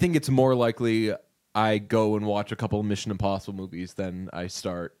 I think it's more likely I go and watch a couple of Mission Impossible movies than I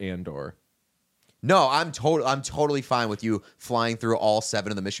start Andor. No, I'm totally fine with you flying through all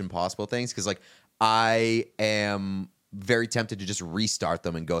 7 of the Mission Impossible things because, like, I am very tempted to just restart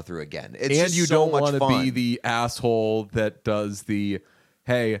them and go through again. It's and just you so don't much want to fun. be the asshole that does the,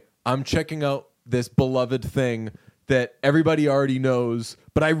 hey, I'm checking out this beloved thing that everybody already knows,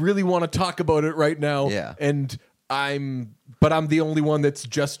 but I really want to talk about it right now. Yeah. And I'm the only one that's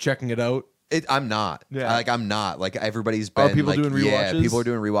just checking it out. I'm not. Yeah. I'm not. Like, everybody's been. Are people like, doing Yeah, rewatches? people are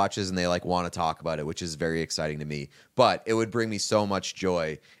doing rewatches and they like want to talk about it, which is very exciting to me. But it would bring me so much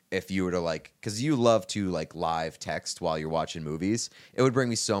joy if you were to like, because you love to like live text while you're watching movies. It would bring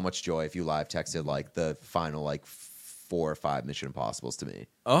me so much joy if you live texted like the final like 4 or 5 Mission Impossibles to me.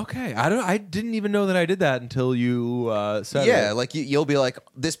 Okay. I didn't even know that I did that until you said it. Yeah, like you'll be like,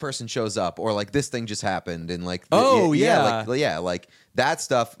 this person shows up, or like this thing just happened, and like like that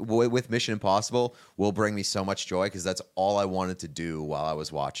stuff with Mission Impossible will bring me so much joy because that's all I wanted to do while I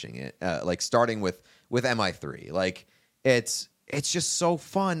was watching it. Like starting with MI3, like it's just so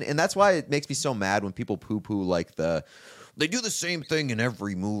fun, and that's why it makes me so mad when people poo-poo like they do the same thing in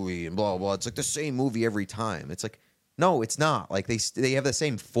every movie and blah blah. It's like the same movie every time. It's like, no, it's not. Like they have the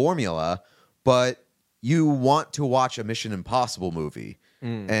same formula, but you want to watch a Mission Impossible movie,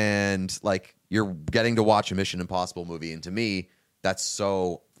 and like you're getting to watch a Mission Impossible movie, and to me, that's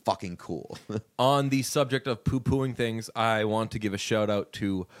so fucking cool. On the subject of poo-pooing things, I want to give a shout out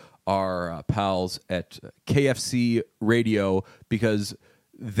to our pals at KFC Radio because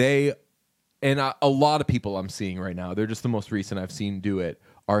they, and a lot of people I'm seeing right now, they're just the most recent I've seen do it,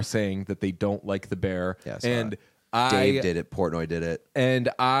 are saying that they don't like the bear. Yeah, and Dave did it. Portnoy did it. And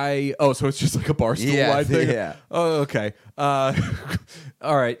so it's just like a Barstool wide thing? Yeah. Oh, okay. All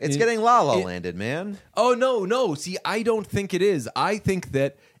right. It's getting La La Landed, man. Oh, no. See, I don't think it is. I think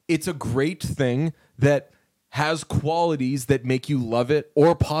that it's a great thing that has qualities that make you love it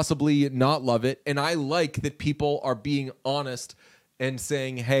or possibly not love it. And I like that people are being honest and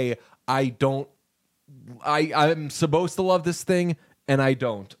saying, hey, I'm supposed to love this thing and I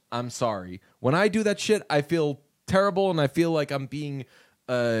don't. I'm sorry. When I do that shit, I feel terrible and I feel like I'm being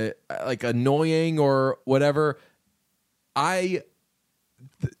like annoying or whatever. I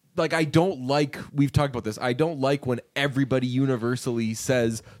don't like, we've talked about this, I don't like when everybody universally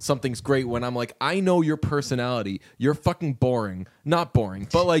says something's great when I'm like, I know your personality. You're fucking boring. Not boring,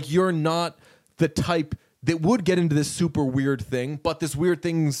 but like you're not the type that would get into this super weird thing, but this weird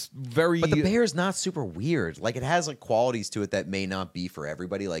thing's very... But the bear's not super weird. Like, it has like qualities to it that may not be for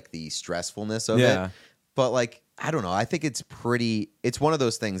everybody, like the stressfulness of it. But like, I don't know. I think it's one of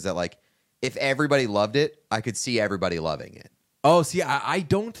those things that like, if everybody loved it, I could see everybody loving it. Oh, see, I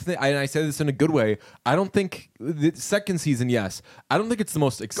don't think, and I say this in a good way, I don't think, the second season, yes, I don't think it's the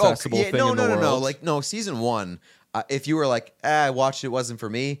most accessible thing in the world. No. Like, no, season 1, if you were like, I watched it, wasn't for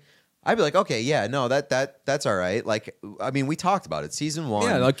me, I'd be like, okay, yeah, no, that's all right. Like, I mean, we talked about it. Season 1.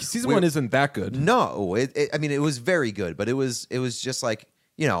 Yeah, like season 1 isn't that good. No, I mean, it was very good, but it was just like,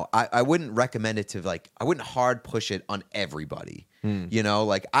 you know, I wouldn't recommend it to like, I wouldn't hard push it on everybody. You know,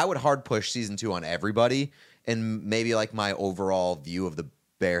 like I would hard push season 2 on everybody, and maybe like my overall view of the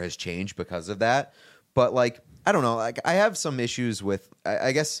bear has changed because of that. But like, I don't know, like I have some issues with,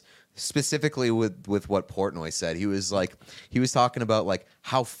 I guess specifically with what Portnoy said. He was talking about like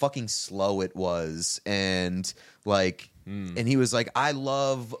how fucking slow it was, and like, and he was like, I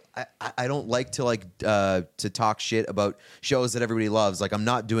don't like to like to talk shit about shows that everybody loves. Like, I'm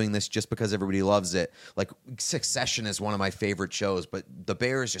not doing this just because everybody loves it. Like, Succession is one of my favorite shows, but The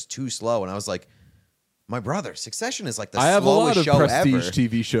Bear is just too slow. And I was like, my brother, Succession is like the I have a lot slowest of show prestige ever.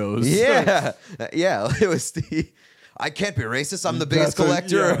 TV shows. Yeah, yeah. It was I can't be racist. I'm the biggest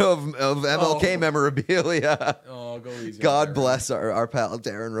collector of MLK memorabilia. Oh, go easy. God bless our pal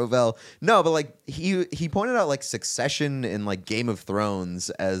Darren Rovell. No, but like he pointed out like Succession and like Game of Thrones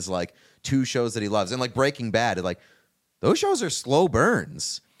as like 2 shows that he loves, and like Breaking Bad. Like those shows are slow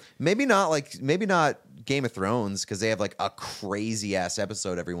burns. Maybe not Game of Thrones because they have like a crazy ass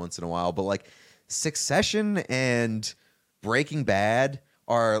episode every once in a while, but like Succession and Breaking Bad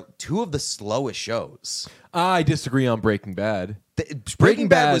are two of the slowest shows. I disagree on Breaking Bad. Breaking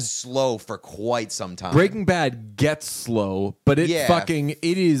Bad was slow for quite some time. Breaking Bad gets slow, but it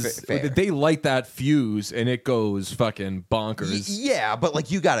is. Fair. They light that fuse and it goes fucking bonkers. Yeah, but like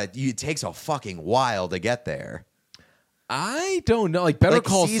it takes a fucking while to get there. I don't know. Like Better Like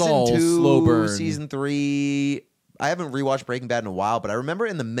Call season Saul, 2, slow burn. season 3. I haven't rewatched Breaking Bad in a while, but I remember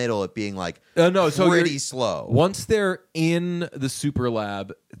in the middle it being like pretty slow. Once they're in the super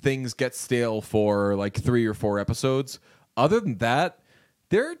lab, things get stale for like 3 or 4 episodes. Other than that,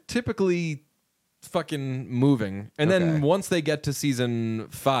 they're typically fucking moving. And then once they get to season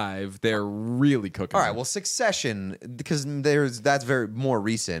 5, they're really cooking. All right, well, Succession, because that's very more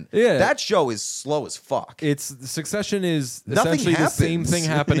recent. Yeah. That show is slow as fuck. Succession is Nothing essentially happens. the same thing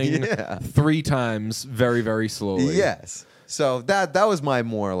happening Yeah. 3 times very, very slowly. Yes. So that was my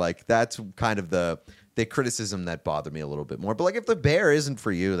more like, that's kind of the criticism that bothered me a little bit more. But like, if the bear isn't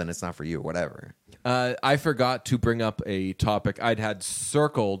for you, then it's not for you, whatever. I forgot to bring up a topic I'd had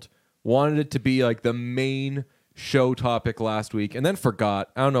circled. Wanted it to be like the main show topic last week, and then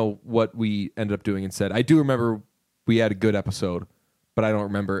forgot. I don't know what we ended up doing instead. I do remember we had a good episode, but I don't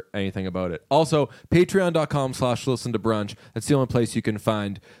remember anything about it. Also, patreon.com/listen to brunch. That's the only place you can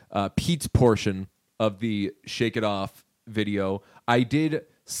find Pete's portion of the Shake It Off video. I did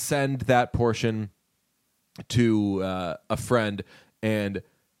send that portion to a friend, and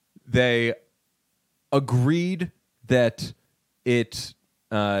they agreed that it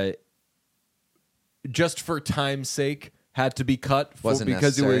just for time's sake had to be cut Wasn't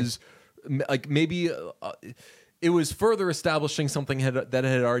because necessary. it was like maybe it was further establishing something that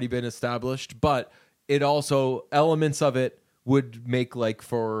had already been established, but it also elements of it would make like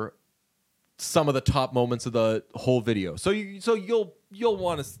for some of the top moments of the whole video. So you'll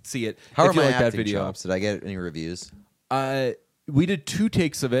want to see it. How if are you my like that acting video. chops? Did I get any reviews? We did 2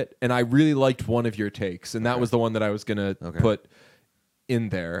 takes of it, and I really liked one of your takes, and that was the one that I was gonna put in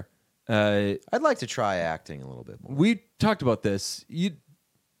there. I'd like to try acting a little bit more. We talked about this.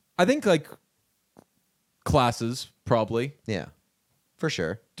 I think like classes probably Yeah, for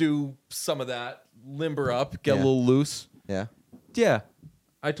sure. do some of that. Limber up, get a Yeah. little loose. Yeah. Yeah,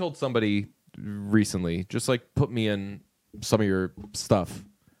 I told somebody recently, just like put me in some of your stuff.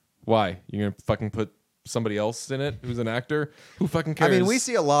 Why? You're gonna fucking put somebody else in it who's an actor? Who fucking cares? I mean, we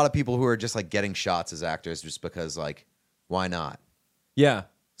see a lot of people who are just like getting shots as actors just because, like, why not? Yeah.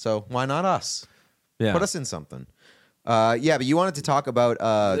 So why not us? Yeah. Put us in something. Yeah, but you wanted to talk about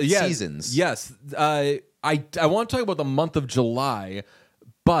seasons. Yes. I want to talk about the month of July,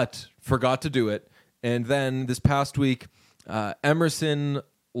 but forgot to do it. And then this past week, Emerson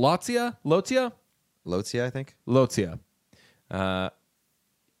Lotzia, Lotzia, I think.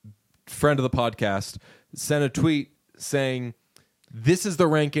 Friend of the podcast, sent a tweet saying, "This is the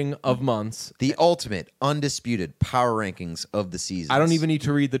ranking of months." The ultimate, undisputed power rankings of the season. I don't even need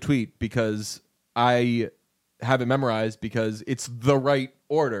to read the tweet because I have it memorized because it's the right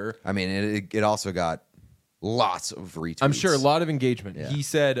order. I mean, it also got lots of retweets. I'm sure a lot of engagement. Yeah. He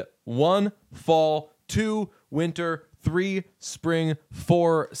said 1 fall, 2 winter, 3 spring,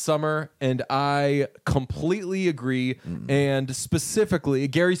 4 summer, and I completely agree. And specifically,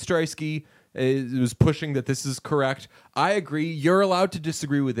 Gary Streisky was pushing that this is correct. I agree. You're allowed to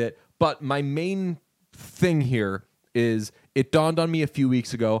disagree with it, but my main thing here is it dawned on me a few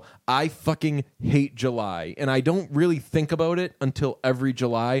weeks ago. I fucking hate July, and I don't really think about it until every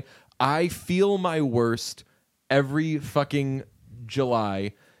July. I feel my worst every fucking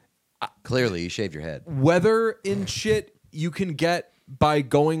July. Clearly, you shaved your head. Weather and shit you can get by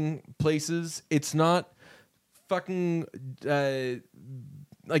going places. It's not fucking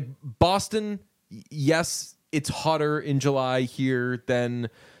like Boston. Yes, it's hotter in July here than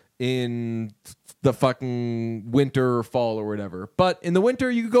in the fucking winter or fall or whatever. But in the winter,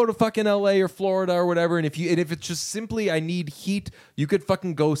 you could go to fucking LA or Florida or whatever. And if it's just simply I need heat, you could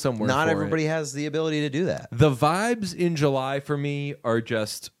fucking go somewhere. Not for everybody it. has the ability to do that. The vibes in July for me are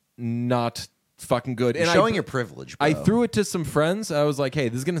just not fucking good. You're and showing your privilege, bro. I threw it to some friends. I was like, hey,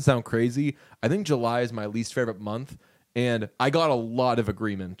 this is going to sound crazy. I think July is my least favorite month. And I got a lot of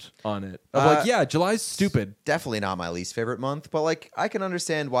agreement on it. Of like, yeah, July's stupid. Definitely not my least favorite month, but like I can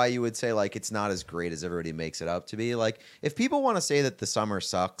understand why you would say like it's not as great as everybody makes it out to be. Like if people want to say that the summer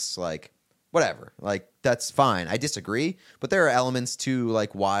sucks, like whatever. Like, that's fine. I disagree, but there are elements to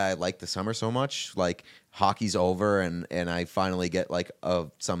like why I like the summer so much. Like, hockey's over and I finally get like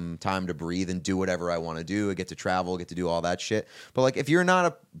some time to breathe and do whatever I want to do. I get to travel, get to do all that shit. But like, if you're not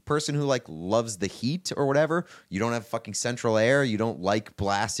a person who like loves the heat or whatever, you don't have fucking central air, you don't like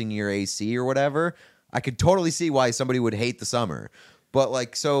blasting your AC or whatever, I could totally see why somebody would hate the summer. But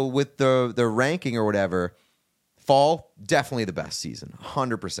like, so with the ranking or whatever, fall, definitely the best season,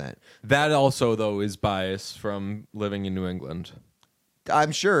 100%. That also, though, is bias from living in New England.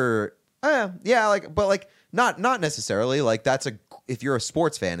 I'm sure, yeah, like, but like, not necessarily. Like, if you're a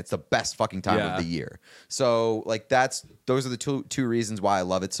sports fan, it's the best fucking time of the year. So like, those are the two reasons why I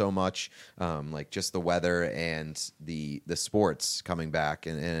love it so much. Like, just the weather and the sports coming back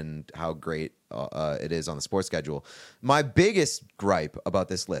and how great it is on the sports schedule. My biggest gripe about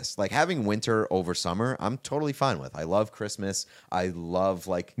this list, like having winter over summer, I'm totally fine with. I love Christmas. I love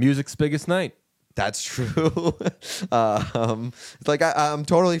like music's biggest night. That's true. Like I'm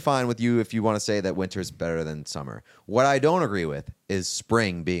totally fine with you if you want to say that winter is better than summer. What I don't agree with is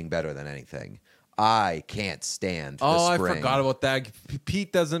spring being better than anything. I can't stand the spring. I forgot about that.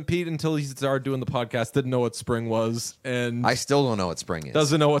 Pete, until he started doing the podcast, didn't know what spring was. And I still don't know what spring is.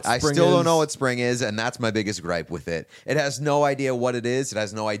 Doesn't know what spring is. I still don't know what spring is, and that's my biggest gripe with it. It has no idea what it is. It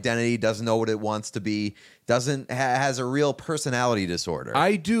has no identity, doesn't know what it wants to be, has a real personality disorder.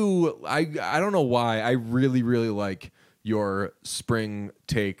 I do. I don't know why. I really, really like your spring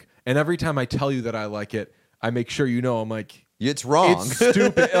take. And every time I tell you that I like it, I make sure you know. I'm like, it's wrong. It's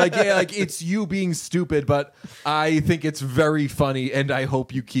stupid. Like it's you being stupid, but I think it's very funny, and I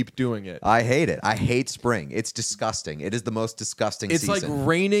hope you keep doing it. I hate it. I hate spring. It's disgusting. It is the most disgusting season. It's like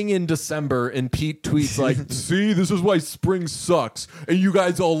raining in December, and Pete tweets like, "See, this is why spring sucks," and you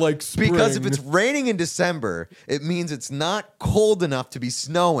guys all like spring. Because if it's raining in December, it means it's not cold enough to be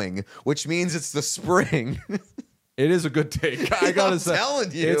snowing, which means it's the spring. It is a good take. I gotta say, I'm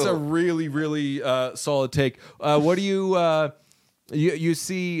telling you, it's a really, really solid take. What do you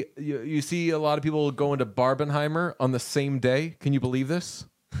see? You see a lot of people going to Barbenheimer on the same day. Can you believe this?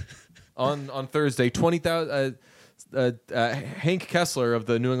 on Thursday, 20,000. Hank Kessler of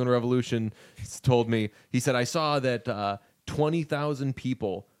the New England Revolution told me. He said, "I saw that 20,000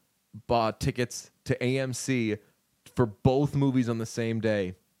 people bought tickets to AMC for both movies on the same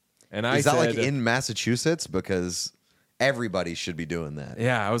day." And I said, like in Massachusetts? Because everybody should be doing that.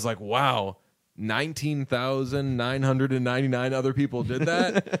 Yeah, I was like, wow, 19,999 other people did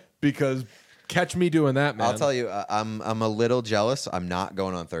that? Because catch me doing that, man. I'll tell you, I'm a little jealous. I'm not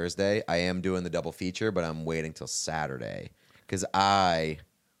going on Thursday. I am doing the double feature, but I'm waiting till Saturday. Because I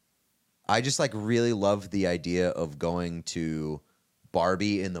just like really love the idea of going to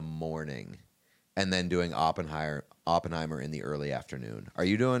Barbie in the morning and then doing Oppenheimer in the early afternoon. Are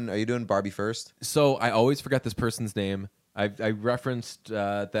you doing Barbie first? So I always forget this person's name. I referenced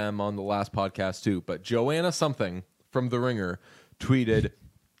them on the last podcast too, but Joanna something from The Ringer tweeted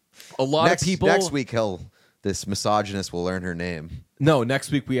a lot of people. Next week, this misogynist will learn her name. No,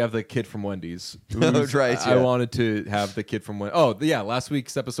 next week we have the kid from Wendy's. That's right. Yeah. I wanted to have the kid from Wendy's. Oh, yeah. Last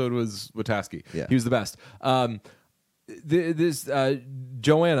week's episode was Wataski. Yeah. He was the best. This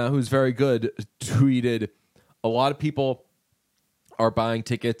Joanna, who's very good, tweeted a lot of people are buying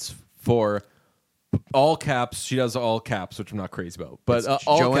tickets for all caps. She does all caps, which I'm not crazy about. But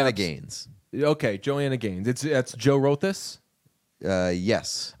all Joanna caps. Gaines. Okay, Joanna Gaines. That's Joe wrote this?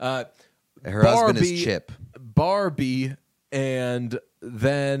 Yes. Her Barbie, husband is Chip. Barbie, and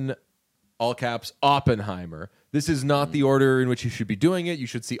then all caps Oppenheimer. This is not the order in which you should be doing it. You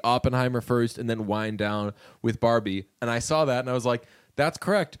should see Oppenheimer first and then wind down with Barbie. And I saw that and I was like, that's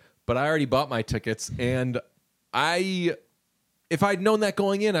correct. But I already bought my tickets, and if I'd known that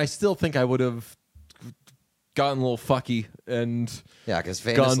going in, I still think I would have gotten a little fucky and because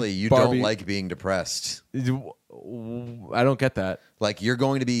famously you Barbie. don't like being depressed. I don't get that. Like, you're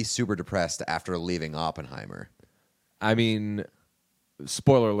going to be super depressed after leaving Oppenheimer. I mean,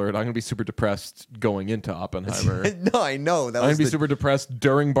 spoiler alert, I'm going to be super depressed going into Oppenheimer. No, I know. I'm going to be super depressed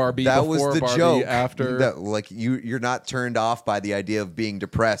during Barbie, that before was the Barbie, joke. after. Like, you're not turned off by the idea of being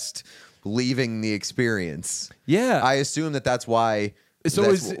depressed leaving the experience. Yeah. I assume that's why.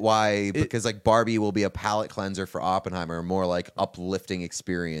 So because like Barbie will be a palate cleanser for Oppenheimer, a more like uplifting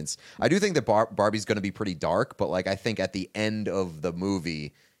experience. I do think that Barbie's going to be pretty dark, but like I think at the end of the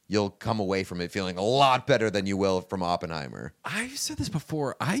movie, you'll come away from it feeling a lot better than you will from Oppenheimer. I've said this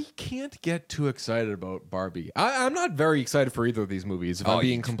before. I can't get too excited about Barbie. I'm not very excited for either of these movies, if I'm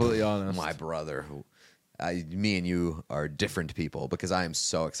being completely honest. My brother, me and you are different people because I am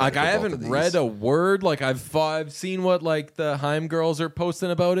so excited. Like, I for both of haven't these. read a word. Like, I've seen what like the Heim girls are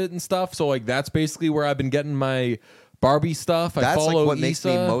posting about it and stuff. So like that's basically where I've been getting my Barbie stuff. I That's follow like what makes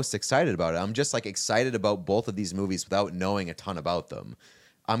me Issa. most excited about it. I'm just like excited about both of these movies without knowing a ton about them.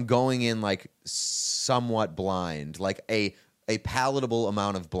 I'm going in like somewhat blind, like a palatable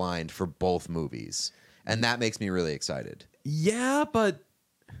amount of blind for both movies, and that makes me really excited. Yeah, but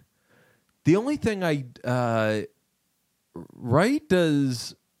the only thing right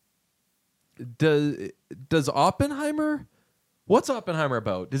does Oppenheimer? What's Oppenheimer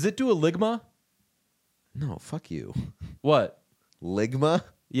about? Does it do a ligma? No, fuck you. What? Ligma?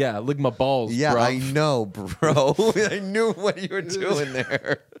 Yeah, ligma balls. Yeah, bruv. I know, bro. I knew what you were doing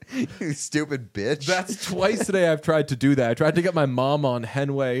there. You stupid bitch. That's twice today I've tried to do that. I tried to get my mom on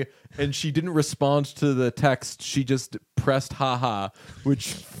Henway, and she didn't respond to the text. She just pressed haha, which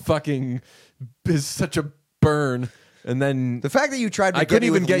fucking is such a burn. And then the fact that you tried to I couldn't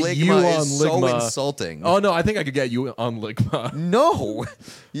even with get Ligma you on is so Ligma. insulting. Oh no, I think I could get you on ligma. No.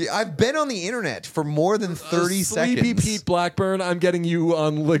 I've been on the internet for more than 30 Sleepy seconds. Pete Blackburn, I'm getting you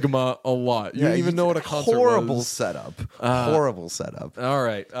on ligma a lot. You didn't even know what a concert horrible was. setup. Horrible setup. All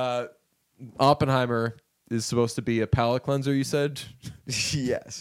right. Oppenheimer is supposed to be a palate cleanser, you said? Yes.